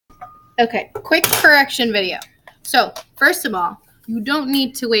Okay, quick correction video. So first of all, you don't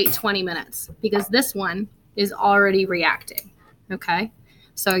need to wait 20 minutes because this one is already reacting, okay?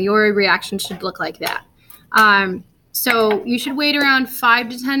 So your reaction should look like that. So you should wait around 5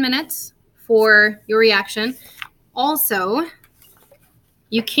 to 10 minutes for your reaction. Also,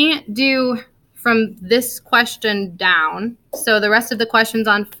 you can't do from this question down. So the rest of the questions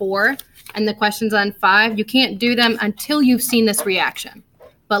on 4 and the questions on 5, you can't do them until you've seen this reaction.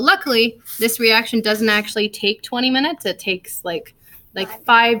 But luckily, this reaction doesn't actually take 20 minutes. It takes like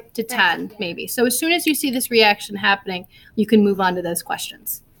 5 to 10 maybe. So as soon as you see this reaction happening, you can move on to those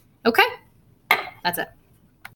questions. Okay? That's it.